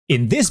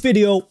In this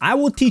video, I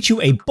will teach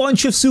you a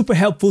bunch of super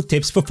helpful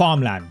tips for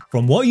farmland,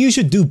 from what you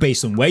should do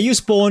based on where you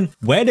spawn,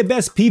 where the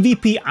best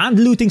PvP and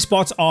looting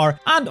spots are,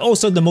 and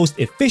also the most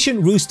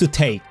efficient routes to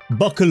take.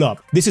 Buckle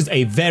up, this is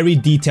a very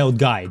detailed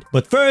guide.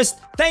 But first,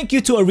 thank you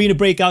to Arena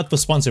Breakout for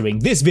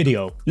sponsoring this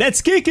video.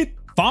 Let's kick it!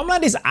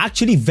 Farmland is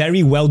actually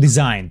very well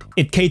designed.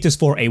 It caters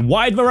for a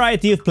wide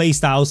variety of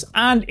playstyles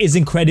and is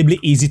incredibly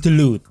easy to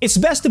loot. It's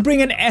best to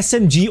bring an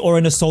SMG or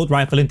an assault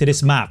rifle into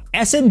this map.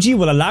 SMG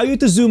will allow you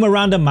to zoom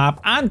around the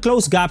map and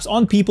close gaps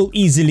on people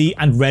easily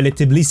and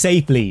relatively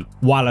safely,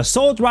 while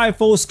assault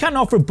rifles can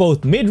offer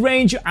both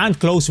mid-range and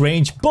close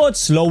range but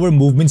slower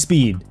movement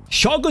speed.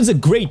 Shotguns are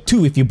great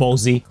too if you're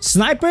ballsy.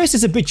 Snipers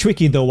is a bit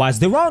tricky though, as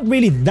there aren't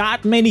really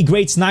that many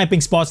great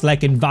sniping spots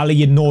like in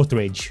Valley and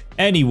Northridge.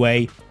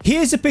 Anyway,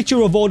 here's a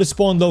picture of all the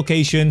spawn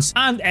locations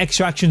and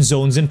extraction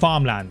zones in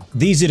Farmland.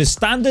 These are the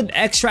standard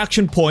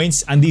extraction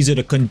points and these are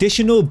the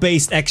conditional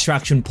based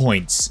extraction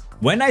points.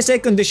 When I say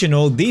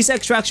conditional, these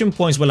extraction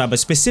points will have a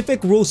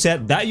specific rule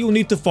set that you'll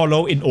need to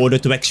follow in order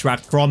to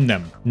extract from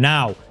them.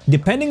 Now,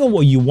 depending on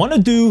what you want to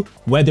do,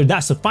 whether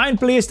that's to find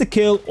players to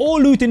kill or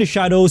loot in the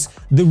shadows,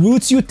 the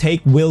routes you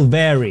take will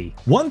vary.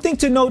 One thing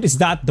to note is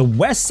that the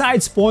west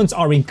side spawns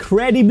are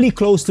incredibly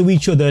close to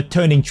each other,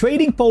 turning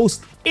trading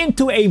posts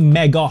into a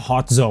mega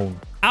hot zone.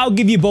 I'll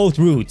give you both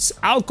routes.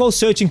 I'll call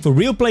searching for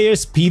real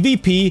players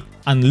PvP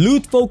and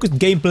loot focused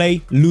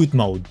gameplay loot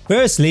mode.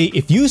 Firstly,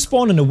 if you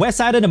spawn on the west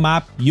side of the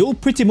map, you'll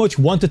pretty much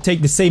want to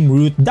take the same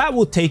route that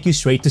will take you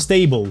straight to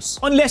stables.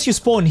 Unless you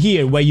spawn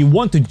here where you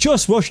want to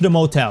just rush the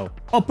motel.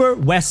 Upper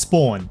west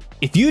spawn.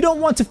 If you don't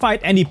want to fight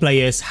any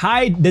players,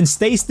 hide, then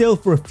stay still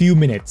for a few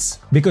minutes.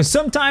 Because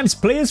sometimes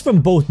players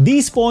from both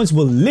these spawns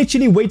will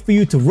literally wait for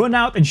you to run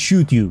out and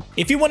shoot you.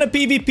 If you want a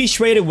PvP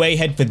straight away,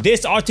 head for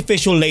this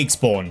artificial lake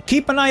spawn.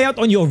 Keep an eye out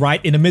on your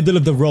right in the middle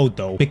of the road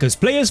though, because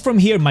players from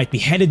here might be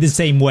headed the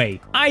same way.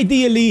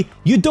 Ideally,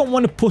 you don't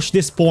want to push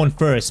this spawn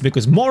first,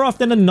 because more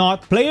often than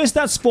not, players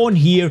that spawn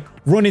here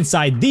run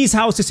inside these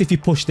houses if you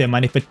push them,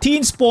 and if a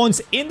team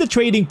spawns in the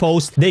trading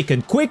post, they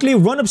can quickly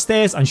run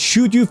upstairs and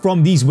shoot you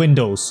from these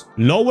windows.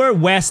 Lower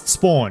west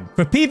spawn.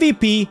 For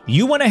PvP,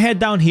 you want to head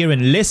down here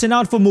and listen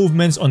out for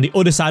movements on the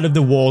other side of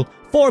the wall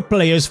for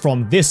players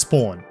from this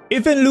spawn.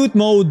 If in loot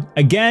mode,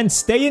 again,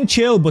 stay in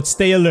chill but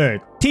stay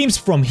alert. Teams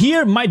from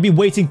here might be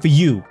waiting for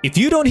you. If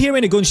you don't hear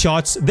any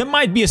gunshots, there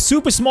might be a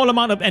super small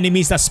amount of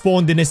enemies that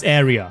spawned in this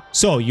area.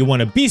 So you want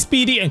to be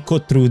speedy and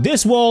cut through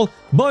this wall,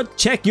 but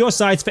check your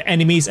sights for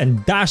enemies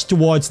and dash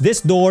towards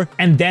this door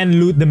and then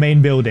loot the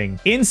main building.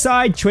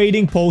 Inside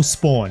trading post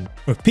spawn.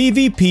 For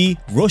PvP,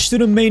 rush to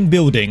the main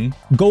building,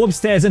 go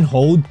upstairs and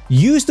hold,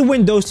 use the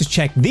windows to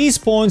check these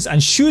spawns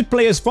and shoot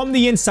players from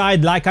the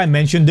inside like I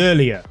mentioned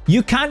earlier.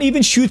 You can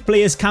even shoot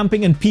players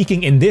camping and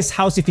peeking in this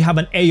house if you have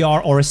an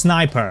AR or a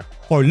sniper.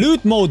 For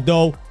loot mode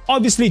though,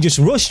 obviously just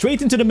rush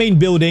straight into the main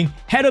building,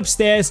 head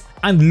upstairs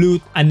and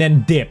loot and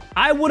then dip.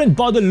 I wouldn't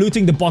bother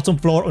looting the bottom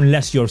floor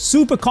unless you're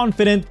super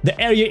confident the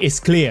area is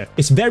clear.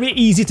 It's very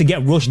easy to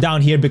get rushed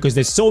down here because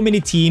there's so many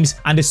teams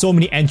and there's so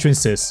many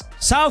entrances.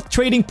 South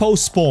trading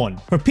post spawn.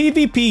 For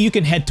PvP, you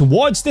can head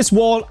towards this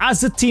wall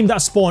as the team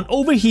that spawned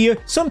over here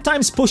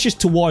sometimes pushes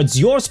towards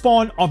your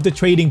spawn of the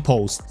trading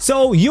post.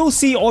 So you'll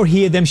see or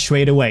hear them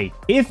straight away.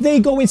 If they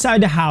go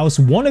inside the house,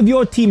 one of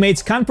your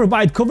teammates can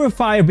provide cover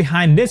fire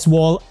behind this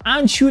wall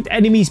and shoot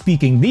enemies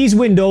peeking these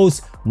windows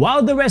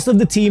while the rest of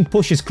the team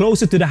pushes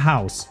closer to the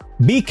house.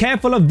 Be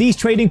careful of these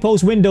trading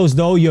post windows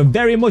though, you're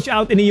very much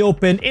out in the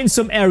open in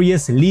some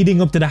areas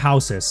leading up to the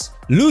houses.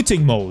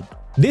 Looting mode.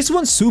 This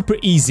one's super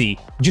easy.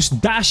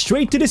 Just dash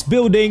straight to this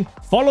building,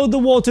 follow the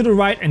wall to the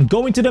right and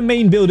go into the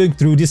main building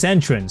through this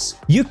entrance.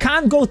 You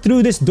can go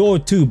through this door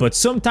too, but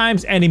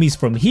sometimes enemies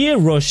from here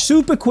rush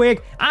super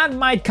quick and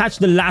might catch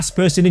the last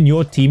person in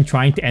your team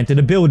trying to enter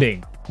the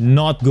building.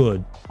 Not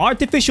good.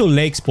 Artificial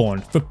lake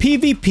spawn. For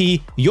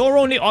PvP, your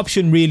only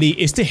option really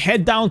is to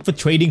head down for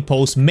trading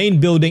post main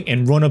building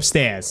and run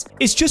upstairs.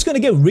 It's just gonna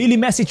get really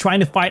messy trying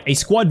to fight a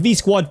squad v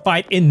squad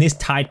fight in this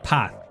tight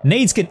path.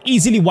 Nades can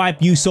easily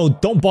wipe you, so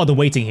don't bother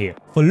waiting here.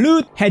 For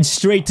loot, head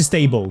straight to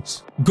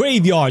stables.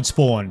 Graveyard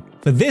spawn.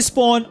 For this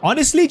spawn,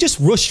 honestly just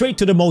rush straight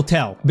to the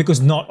motel,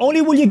 because not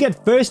only will you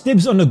get first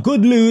dibs on the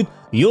good loot,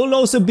 you'll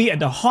also be at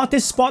the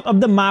hottest spot of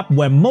the map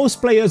where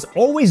most players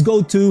always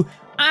go to.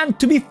 And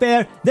to be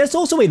fair, there's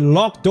also a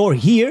locked door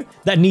here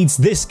that needs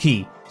this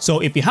key.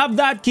 So if you have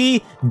that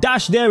key,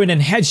 dash there and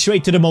then head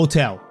straight to the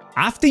motel.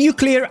 After you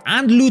clear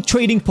and loot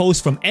trading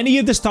posts from any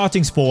of the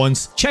starting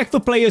spawns, check for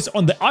players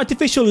on the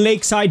artificial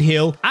lakeside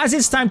hill as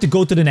it's time to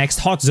go to the next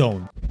hot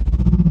zone.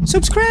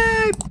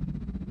 Subscribe!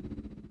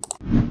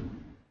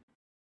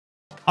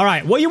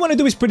 Alright, what you want to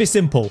do is pretty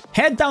simple.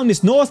 Head down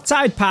this north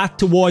side path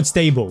towards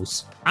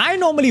stables. I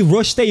normally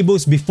rush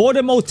stables before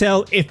the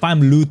motel if I'm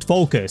loot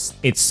focused.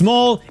 It's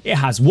small, it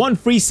has one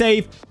free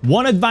save,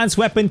 one advanced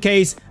weapon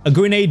case, a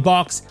grenade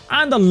box,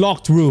 and a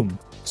locked room.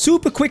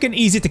 Super quick and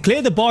easy to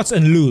clear the bots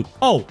and loot.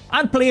 Oh,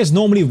 and players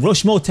normally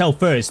rush motel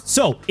first,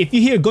 so if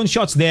you hear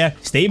gunshots there,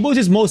 stables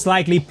is most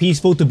likely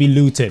peaceful to be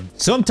looted.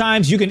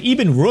 Sometimes you can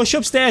even rush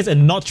upstairs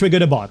and not trigger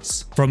the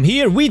bots. From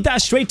here, we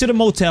dash straight to the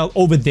motel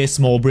over this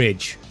small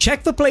bridge.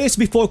 Check for players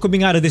before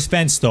coming out of this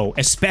fence though,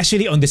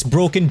 especially on this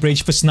broken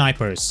bridge for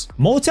snipers.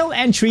 Motel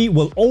entry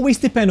will always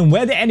depend on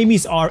where the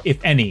enemies are,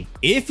 if any.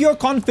 If you're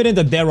confident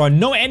that there are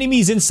no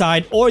enemies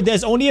inside or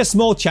there's only a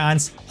small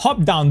chance,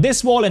 hop down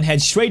this wall and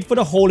head straight for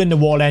the hole in the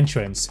wall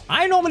entrance.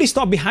 I normally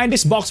stop behind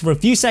this box for a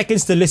few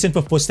seconds to listen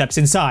for footsteps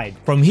inside.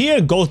 From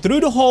here, go through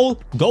the hole,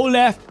 go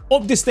left,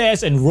 up the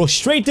stairs and rush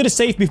straight to the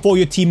safe before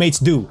your teammates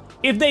do.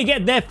 If they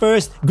get there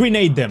first,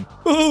 grenade them.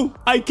 Ooh,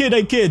 I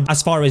kid.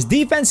 As far as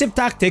defensive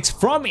tactics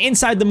from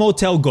inside the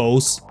motel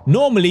goes,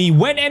 normally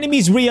when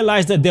enemies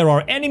realize that there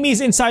are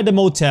enemies inside the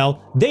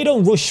motel, they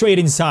don't rush straight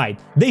inside.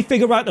 They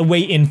figure out a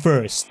way in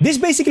first. This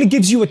basically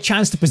gives you a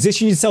chance to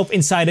position yourself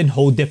inside and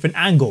hold different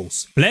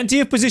angles. Plenty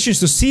of positions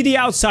to see the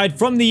outside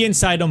from the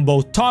inside on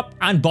both top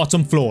and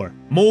bottom floor.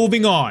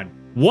 Moving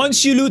on.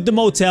 Once you loot the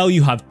motel,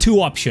 you have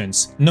two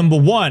options. Number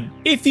one,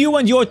 if you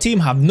and your team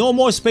have no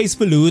more space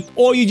for loot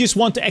or you just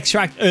want to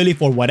extract early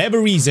for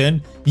whatever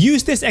reason,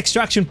 use this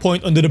extraction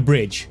point under the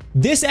bridge.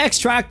 This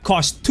extract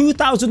costs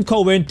 2,000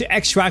 coin to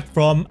extract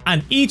from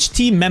and each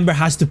team member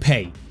has to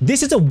pay.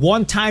 This is a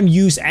one-time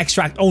use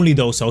extract only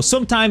though, so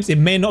sometimes it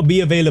may not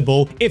be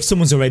available if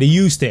someone's already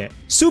used it.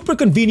 Super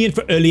convenient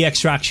for early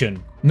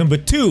extraction. Number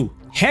two,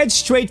 head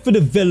straight for the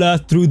villa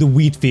through the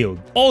wheat field.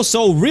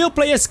 Also, real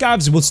player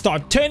scavs will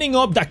start turning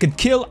up that could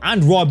kill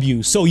and rob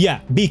you, so yeah,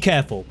 be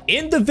careful.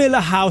 In the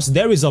villa house,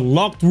 there is a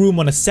locked room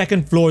on the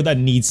second floor that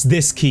needs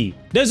this key.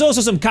 There's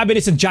also some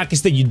cabinets and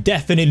jackets that you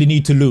definitely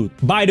need to loot.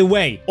 By the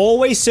way,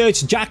 always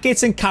search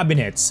jackets and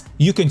cabinets.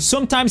 You can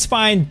sometimes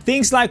find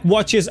things like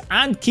watches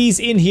and keys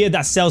in here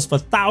that sells for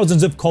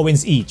thousands of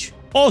coins each.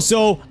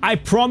 Also, I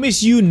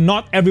promise you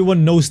not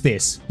everyone knows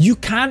this. You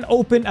can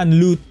open and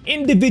loot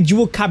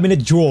individual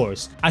cabinet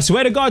drawers. I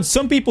swear to God,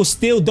 some people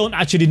still don't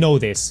actually know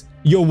this.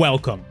 You're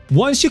welcome.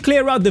 Once you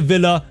clear out the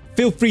villa,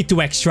 feel free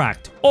to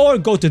extract. Or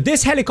go to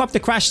this helicopter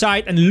crash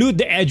site and loot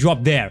the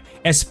airdrop there,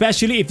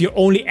 especially if your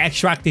only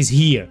extract is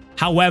here.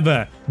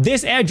 However,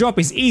 this airdrop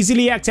is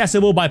easily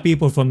accessible by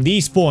people from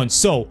these spawns,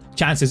 so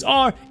chances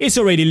are it's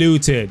already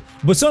looted.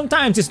 But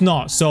sometimes it's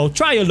not, so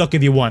try your luck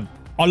if you want.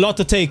 A lot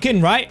to take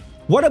in, right?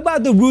 What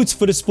about the routes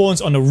for the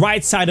spawns on the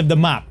right side of the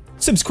map?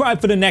 Subscribe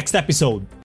for the next episode.